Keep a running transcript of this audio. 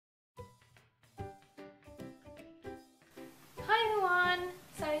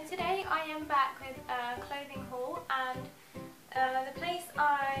today I am back with a clothing haul, and the place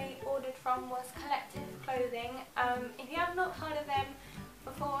I ordered from was Collectif clothing. If you have not heard of them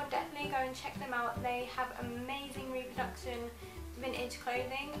before, definitely go and check them out. They have amazing reproduction vintage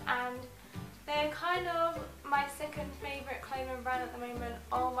clothing, and they're kind of my second favourite clothing brand at the moment.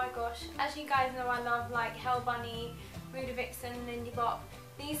 Oh my gosh, as you guys know, I love like Hell Bunny, Ruda Vixen, Lindy Bop.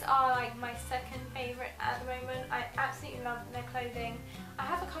 These are like my second favourite at the moment. I absolutely love their clothing. I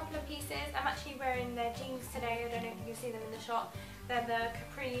have a couple of pieces. I'm actually wearing their jeans today. I don't know if you can see them in the shot. They're the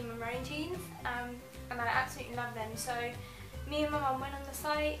Capri Maroon jeans, and I absolutely love them. So me and my mum went on the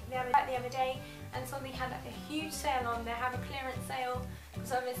site the other day and saw they had a huge sale on. They have a clearance sale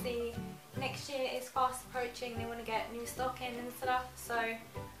because obviously next year is fast approaching. They want to get new stock in and stuff. So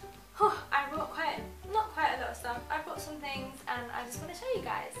I bought not quite a lot of stuff. I bought some things and I just want to show you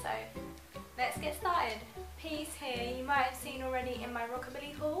guys. So let's get started. Piece here you might have seen already in my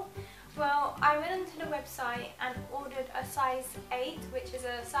Rockabilly haul. Well, I went onto the website and ordered a size 8, which is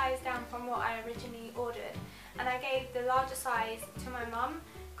a size down from what I originally ordered. And I gave the larger size to my mum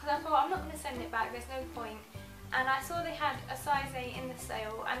because I thought I'm not going to send it back, there's no point. And I saw they had a size 8 in the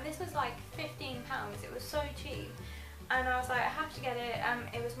sale, and this was like £15. It was so cheap. And I was like, I have to get it.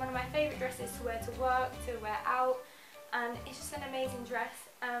 It was one of my favourite dresses to wear to work, to wear out, and it's just an amazing dress.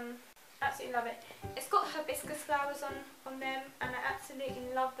 Absolutely love it. It's got hibiscus flowers on them, and I absolutely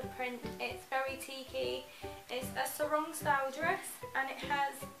love the print. It's very tiki. It's a sarong style dress, and it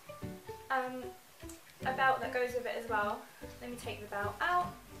has a belt that goes with it as well. Let me take the belt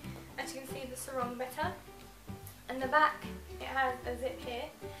out. As you can see, the sarong better. And the back, it has a zip here.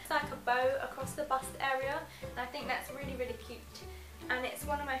 It's like a bow across the bust area, and I think that's really, really cute. And it's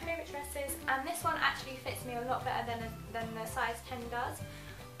one of my favourite dresses, and this one actually fits me a lot better than the size 10 does.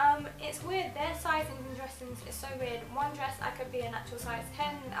 It's weird, their sizing and dressings is so weird. One dress I could be an actual size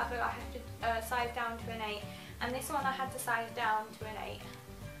 10, the other I have to size down to an 8, and this one I had to size down to an 8.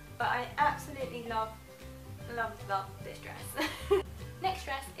 But I absolutely love this dress. Next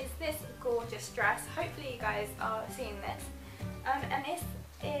dress is this gorgeous dress. Hopefully you guys are seeing this. And this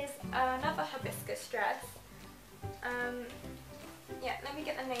is another hibiscus dress. Yeah, let me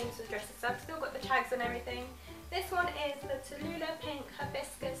get the names of the dresses. So I've still got the tags and everything. This one is the Tallulah Pink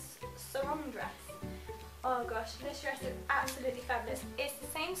Hibiscus Sarong dress. Oh gosh, this dress is absolutely fabulous. It's the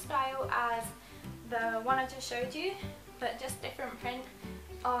same style as the one I just showed you, but just different print.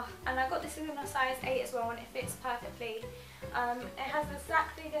 Oh, and I got this in a size 8 as well, and it fits perfectly. It has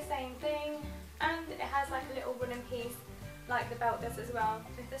exactly the same thing, and it has like a little woolen piece like the belt does as well,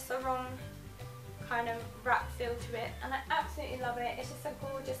 with the sarong kind of wrap feel to it, and I absolutely love it. It's just a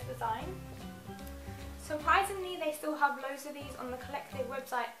gorgeous design. Surprisingly, they still have loads of these on the Collective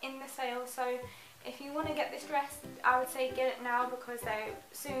website in the sale, so if you want to get this dress, I would say get it now because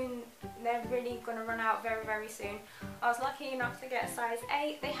they're really going to run out very, very soon. I was lucky enough to get a size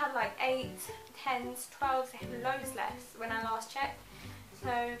 8. They had like 8s, 10s, 12s, they had loads less when I last checked.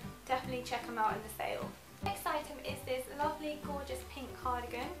 So definitely check them out in the sale. Next item is this lovely, gorgeous pink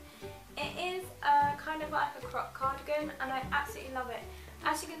cardigan. It is kind of like a crop cardigan, and I absolutely love it.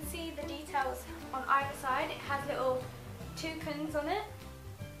 As you can see, the details on either side, it has little toucans on it.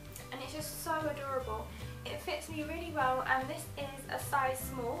 And it's just so adorable. It fits me really well, and this is a size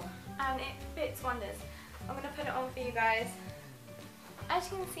small and it fits wonders. I'm going to put it on for you guys. As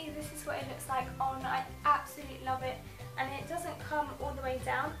you can see, this is what it looks like on. I absolutely love it, and it doesn't come all the way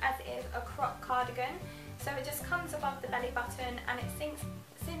down as it is a crop cardigan. So it just comes above the belly button, and it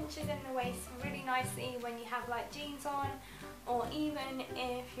cinches in the waist really nicely when you have like jeans on, or even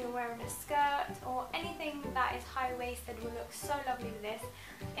if you're wearing a skirt or anything that is high-waisted will look so lovely with this.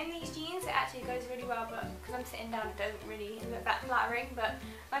 In these jeans it actually goes really well, but because I'm sitting down it doesn't really look that flattering, but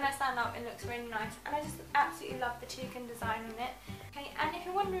when I stand up it looks really nice, and I just absolutely love the toucan design on it. Okay, and if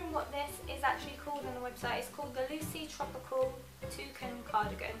you're wondering what this is actually called on the website, it's called the Lucy Tropical Toucan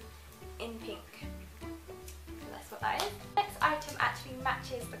Cardigan in pink. So that's what that is. Next item actually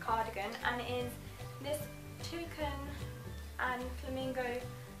matches the cardigan, and it is this toucan and flamingo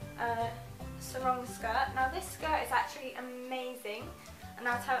sarong skirt. Now this skirt is actually amazing, and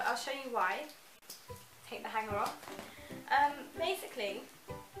I'll show you why. Take the hanger off. Basically,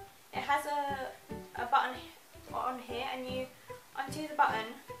 it has a button on here, and you undo the button,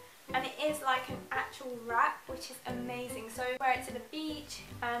 and it is like an actual wrap, which is amazing. So wear it to the beach,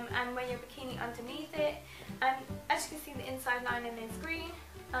 and wear your bikini underneath it. And as you can see, the inside lining is green,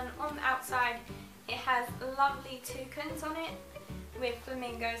 and on the outside it has lovely toucans on it with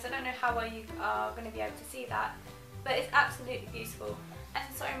flamingos. I don't know how well you are going to be able to see that, but it's absolutely beautiful.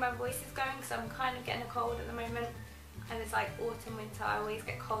 And sorry my voice is going because I'm kind of getting a cold at the moment. and it's like autumn, winter. I always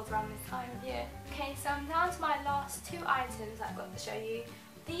get cold around this time of year. Okay, so I'm down to my last two items I've got to show you.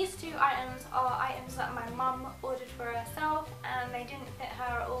 These two items are items that my mum ordered for herself and they didn't fit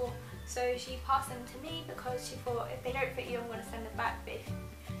her at all, so she passed them to me because she thought if they don't fit you I'm going to send them back, but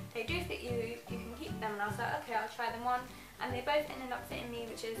if they do fit you, you can keep them. And I was like, okay, I'll try them on, and they both ended up fitting me,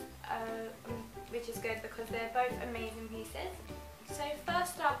 which is good because they're both amazing pieces. So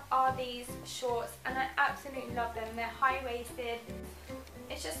first up are these shorts, and I absolutely love them. They're high-waisted.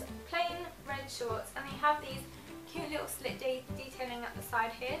 It's just plain red shorts, and they have these cute little slit detailing at the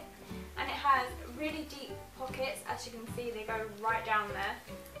side here, and it has really deep pockets. As you can see, they go right down there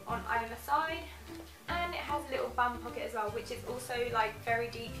on either side, and it has a little bum pocket as well, which is also like very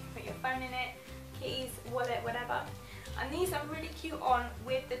deep. You can put your phone in it, keys, wallet, whatever. And these are really cute on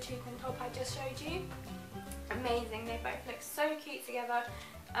with the toucan top I just showed you. Amazing, they both look so cute together.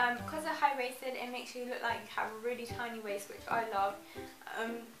 Because they're high-waisted, it makes you look like you have a really tiny waist, which I love.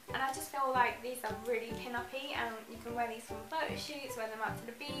 And I just feel like these are really pin-uppy, and you can wear these from photo shoots, wear them out to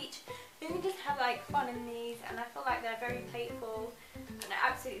the beach. You can just have like fun in these, and I feel like they're very playful, and I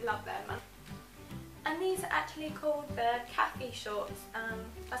absolutely love them. And these are actually called the Cafe shorts.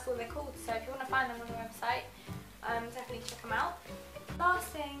 That's what they're called. So if you want to find them on the website, definitely check them out. Last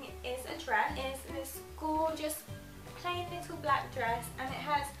thing is a dress. It's this gorgeous plain little black dress, and it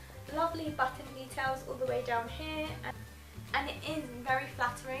has lovely button details all the way down here, and it is very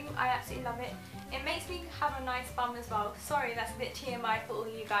flattering. I absolutely love it. It makes me have a nice bum as well. Sorry, that's a bit TMI for all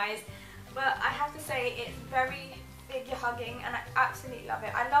you guys, but I have to say it's very figure hugging, and I absolutely love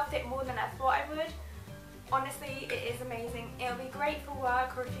it. I loved it more than I thought I would. Honestly, it is amazing. It'll be great for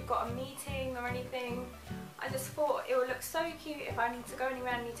work or if you've got a meeting or anything. I just thought it would look so cute if I need to go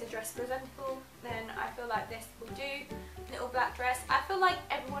anywhere and need to dress presentable, then I feel like this will do. Little black dress. I feel like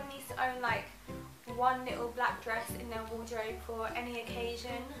everyone needs to own like one little black dress in their wardrobe for any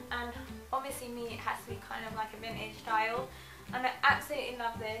occasion, and obviously me, it has to be kind of like a vintage style, and I absolutely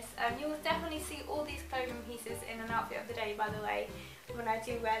love this. You'll definitely see all these clothing pieces in an outfit of the day, by the way, when I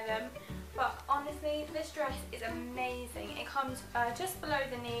do wear them. But honestly, this dress is amazing. It comes just below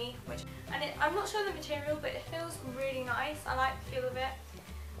the knee, I'm not sure the material, but it feels really nice. I like the feel of it.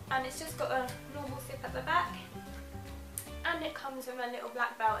 And it's just got a normal zip at the back. And it comes with a little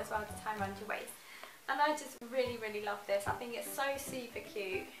black belt as well to tie around your waist. And I just really, really love this. I think it's so super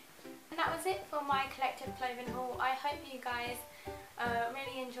cute. And that was it for my Collectif clothing haul. I hope you guys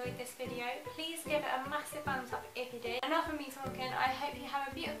really enjoyed this video. Please give it a massive thumbs up if you did. Enough of me talking. I hope you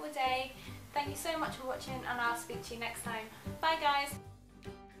have a beautiful day. Thank you so much for watching, and I'll speak to you next time. Bye guys.